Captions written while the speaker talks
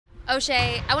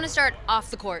Oshae, I want to start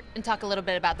off the court and talk a little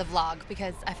bit about the vlog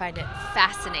because I find it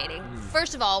fascinating.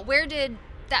 First of all, where did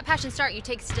that passion start? You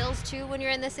take stills too when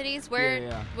you're in the cities? Where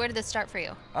did this start for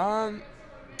you?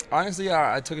 Honestly,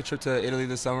 I took a trip to Italy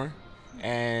this summer,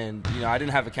 and I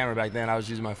didn't have a camera back then. I was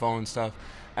using my phone and stuff.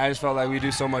 And I just felt like we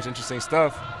do so much interesting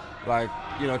stuff, like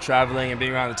traveling and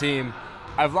being around the team.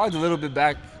 I vlogged a little bit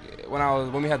back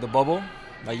when we had the bubble,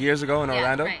 like years ago in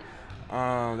Orlando. Right.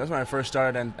 That's when I first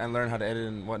started and learned how to edit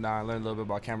and whatnot. I learned a little bit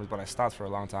about cameras, but I stopped for a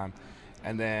long time.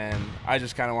 And then I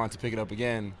just kind of wanted to pick it up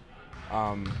again,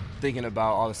 thinking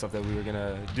about all the stuff that we were going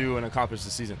to do and accomplish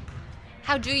this season.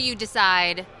 How do you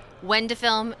decide when to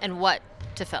film and what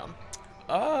to film?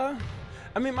 I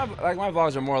mean, my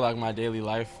vlogs are more like my daily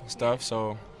life stuff.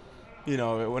 So,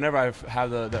 whenever I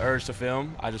have the urge to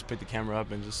film, I just pick the camera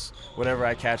up and just whatever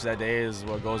I catch that day is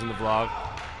what goes in the vlog.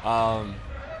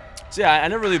 So yeah, I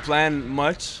never really plan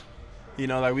much.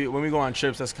 When we go on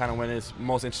trips, that's kind of when it's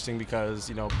most interesting because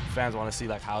fans want to see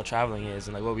like how traveling is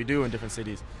and like what we do in different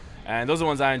cities, and those are the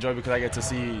ones I enjoy because I get to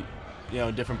see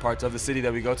different parts of the city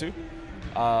that we go to.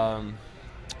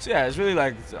 So yeah, it's really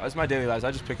like it's my daily life.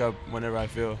 I just pick up whenever I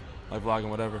feel like vlogging,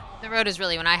 whatever. The road is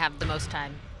really when I have the most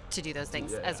time to do those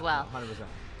things as well.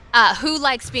 100%. Who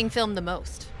likes being filmed the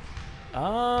most?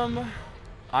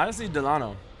 Honestly,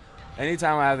 Delano.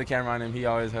 Anytime I have the camera on him, he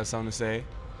always has something to say.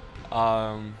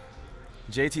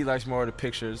 JT likes more of the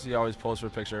pictures. He always posts for a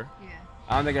picture. Yeah.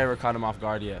 I don't think I ever caught him off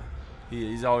guard yet.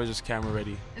 He's always just camera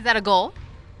ready. Is that a goal?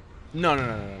 No.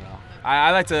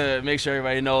 I like to make sure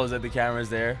everybody knows that the camera is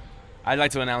there. I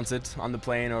like to announce it on the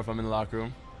plane or if I'm in the locker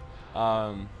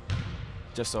room.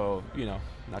 Just so,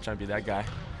 not trying to be that guy.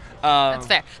 That's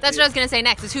fair. That's what I was going to say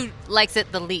next, is who likes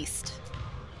it the least?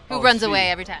 Who runs away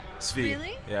every time? Svi.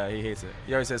 Really? Yeah, he hates it.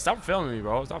 He always says, stop filming me,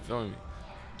 bro. Stop filming me.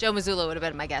 Joe Mazzulla would have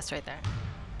been my guest right there.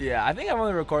 Yeah, I think I've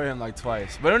only recorded him like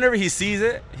twice. But whenever he sees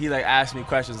it, he like asks me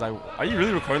questions like, are you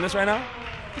really recording this right now?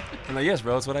 I'm like, yes,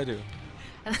 bro, that's what I do.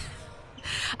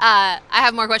 I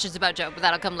have more questions about Joe, but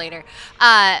that'll come later.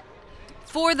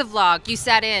 For the vlog, you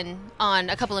sat in on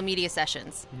a couple of media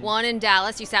sessions. Mm-hmm. One in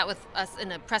Dallas, you sat with us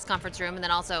in a press conference room, and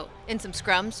then also in some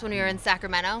scrums when we were in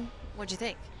Sacramento. What'd you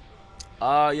think?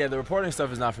 Yeah, the reporting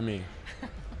stuff is not for me.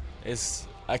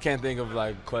 I can't think of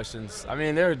like questions. I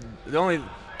mean, the only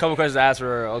couple questions I asked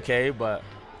were okay, but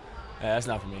yeah, that's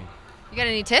not for me. You got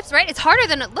any tips? Right? It's harder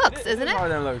than it looks, isn't it? It's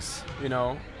harder than it looks.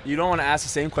 You don't want to ask the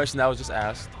same question that was just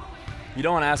asked. You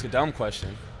don't want to ask a dumb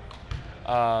question.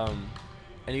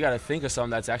 And you got to think of something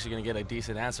that's actually going to get a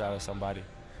decent answer out of somebody.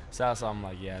 So that's why I'm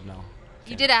like, yeah, no.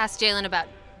 You did ask Jalen about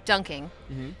dunking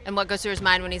and what goes through his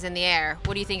mind when he's in the air.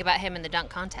 What do you think about him in the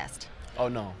dunk contest? Oh,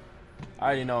 no. I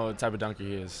already know what type of dunker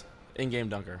he is. In-game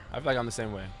dunker. I feel like I'm the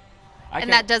same way.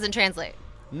 And that doesn't translate?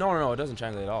 No, it doesn't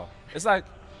translate at all. It's like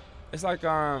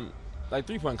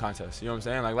three-point contest. You know what I'm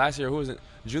saying? Like last year, who was it?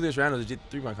 Julius Randle's a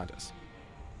three-point contest.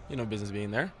 Business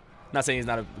being there. Not saying he's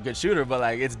not a good shooter, but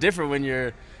like it's different when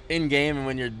you're in game and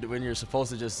when you're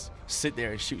supposed to just sit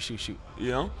there and shoot.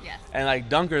 Yes. And like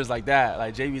dunkers like that,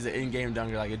 like JB's an in-game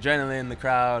dunker, like adrenaline, the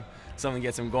crowd, something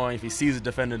gets him going. If he sees a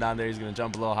defender down there, he's gonna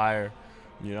jump a little higher,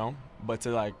 But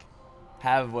to like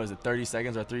have 30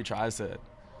 seconds or 3 tries to.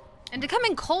 And to come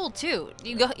in cold too.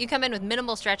 You come in with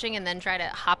minimal stretching and then try to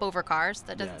hop over cars.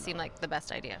 That doesn't seem like the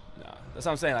best idea. No, that's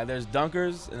what I'm saying. Like there's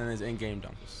dunkers and then there's in-game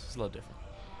dunkers. It's a little different.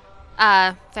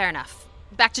 Fair enough.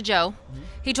 Back to Joe.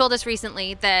 He told us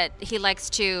recently that he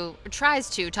tries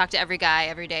to talk to every guy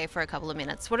every day for a couple of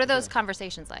minutes. What are those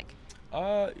conversations like?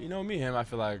 Me and him, I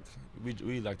feel like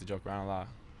we like to joke around a lot.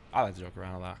 I like to joke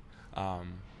around a lot.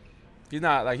 He's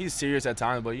not he's serious at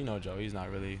times, but Joe, he's not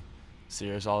really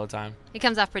serious all the time. He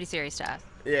comes off pretty serious to us.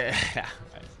 Yeah.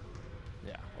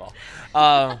 Yeah.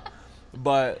 Well,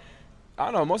 but I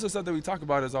don't know. Most of the stuff that we talk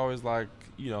about is always like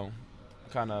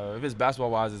kind of, if it's basketball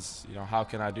wise, it's how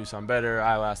can I do something better?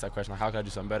 I'll ask that question, like, how can I do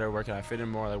something better? Where can I fit in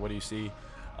more? Like, what do you see?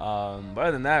 But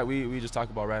other than that, we just talk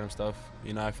about random stuff.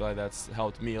 I feel like that's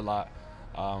helped me a lot.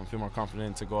 Feel more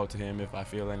confident to go up to him if I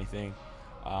feel anything,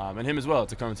 and him as well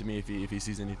to come to me if he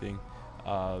sees anything.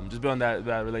 Just building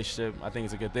that relationship, I think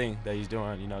it's a good thing that he's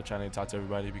doing. Trying to talk to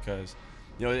everybody because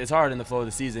it's hard in the flow of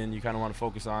the season. You kind of want to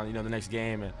focus on the next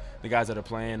game and the guys that are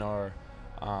playing or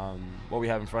what we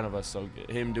have in front of us. So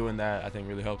him doing that, I think,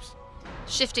 really helps.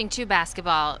 Shifting to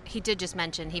basketball, he did just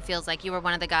mention he feels like you were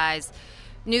one of the guys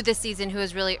new this season who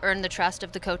has really earned the trust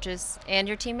of the coaches and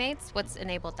your teammates. What's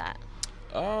enabled that?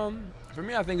 For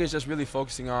me, I think it's just really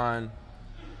focusing on,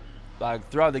 like,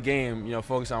 throughout the game,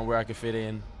 focus on where I could fit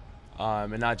in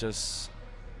and not just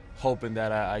hoping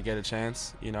that I get a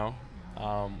chance,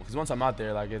 because once I'm out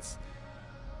there, like, it's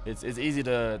easy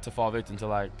to fall victim to,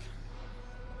 like,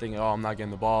 thinking, oh, I'm not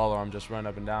getting the ball or I'm just running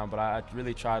up and down. But I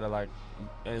really try to like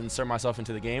insert myself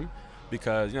into the game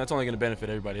because it's only going to benefit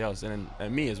everybody else and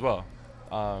me as well.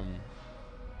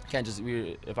 Can't just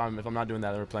if I'm not doing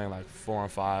that, then we're playing like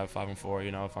 4-on-5,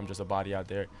 5-on-4. If I'm just a body out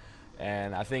there,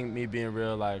 and I think me being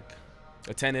real like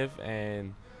attentive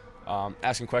and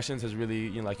asking questions has really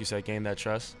like you said gained that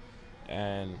trust.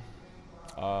 And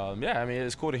yeah, I mean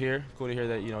it's cool to hear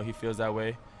that he feels that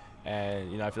way,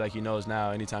 and I feel like he knows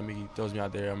now. Anytime he throws me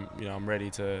out there, I'm ready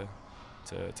to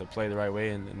play the right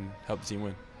way and help the team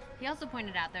win. He also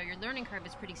pointed out, though, your learning curve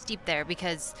is pretty steep there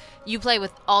because you play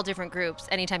with all different groups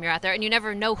anytime you're out there, and you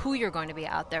never know who you're going to be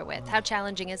out there with. How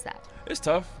challenging is that? It's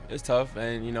tough,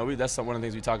 and that's one of the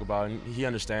things we talk about, and he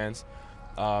understands.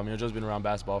 Joe's been around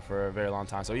basketball for a very long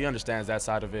time, so he understands that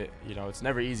side of it. It's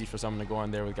never easy for someone to go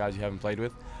in there with guys you haven't played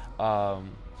with. But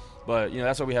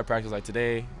that's why we have practice like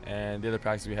today, and the other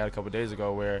practice we had a couple of days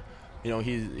ago where,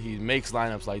 he makes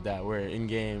lineups like that where in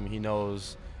game he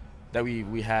knows that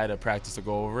we had a practice to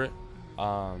go over it,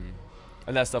 and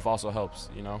that stuff also helps,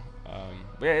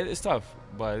 But yeah, it's tough.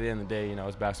 But at the end of the day,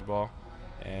 it's basketball,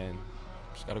 and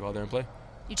just got to go out there and play.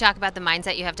 You talk about the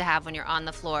mindset you have to have when you're on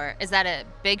the floor. Is that a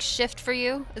big shift for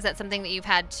you? Is that something that you've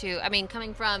had to,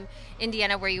 coming from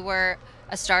Indiana where you were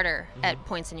a starter at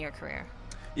points in your career?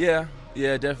 Yeah,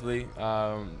 definitely.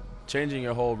 Changing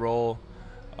your whole role,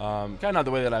 kind of not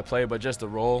the way that I play, but just the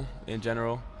role in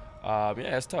general.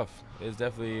 Yeah, it's tough. It's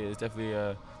definitely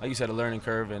like you said, a learning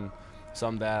curve and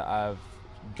something that I've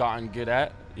gotten good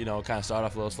at. Kind of started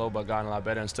off a little slow, but gotten a lot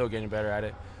better and still getting better at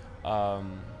it.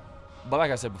 But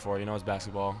like I said before, it's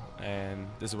basketball, and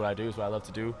this is what I do. It's what I love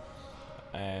to do,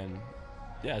 and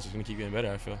yeah, it's just gonna keep getting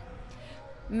better, I feel.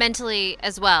 Mentally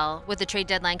as well, with the trade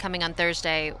deadline coming on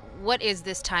Thursday, what is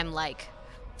this time like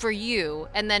for you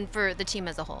and then for the team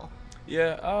as a whole?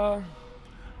 Yeah,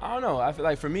 I don't know. I feel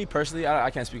like for me personally,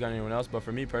 I can't speak on anyone else, but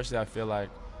for me personally, I feel like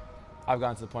I've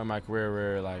gotten to the point in my career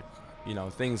where like,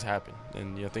 things happen,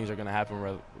 and things are gonna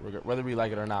happen whether we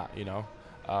like it or not.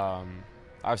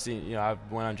 I've seen, I've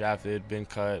went undrafted, been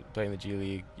cut, played in the G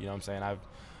League. I've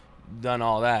done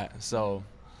all that. So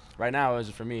right now,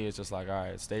 for me, it's just like, all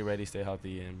right, stay ready, stay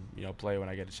healthy, and play when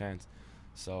I get a chance.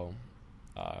 So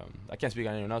I can't speak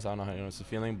on anyone else. I don't know how anyone else is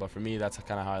feeling, but for me, that's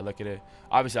kind of how I look at it.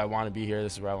 Obviously, I want to be here.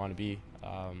 This is where I want to be,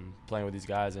 playing with these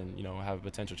guys, and have a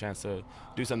potential chance to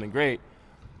do something great.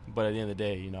 But at the end of the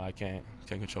day, I can't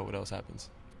control what else happens.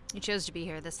 You chose to be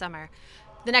here this summer.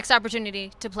 The next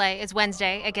opportunity to play is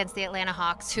Wednesday against the Atlanta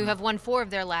Hawks, who have won 4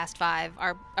 of their last 5,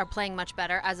 are playing much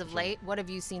better as of late. What have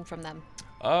you seen from them?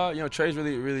 Trey's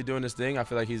really doing this thing. I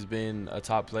feel like he's been a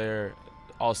top player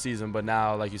all season, but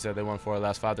now, like you said, they won 4 of the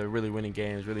last 5. They're really winning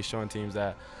games, really showing teams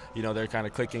that, they're kind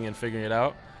of clicking and figuring it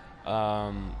out.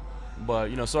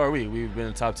 But, so are we. We've been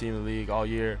a top team in the league all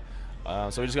year.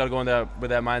 So we just got to go in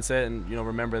with that mindset and,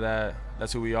 remember that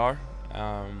that's who we are.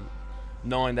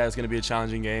 Knowing that it's going to be a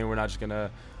challenging game, we're not just going to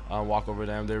walk over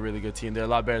them. They're a really good team. They're a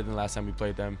lot better than the last time we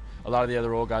played them. A lot of the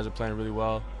other old guys are playing really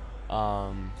well.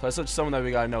 So that's something that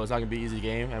we got to know. It's not going to be an easy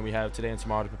game, and we have today and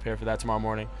tomorrow to prepare for that, tomorrow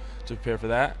morning to prepare for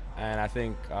that. And I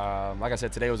think, like I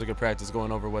said, today was a good practice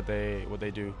going over what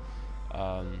they do.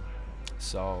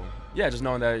 So, yeah, just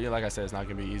knowing that, like I said, it's not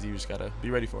going to be easy. You just got to be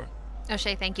ready for it.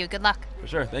 Oshae, thank you. Good luck. For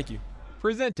sure. Thank you.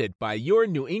 Presented by your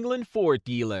New England Ford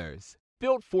dealers.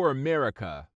 Built for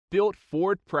America. Built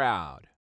Ford proud.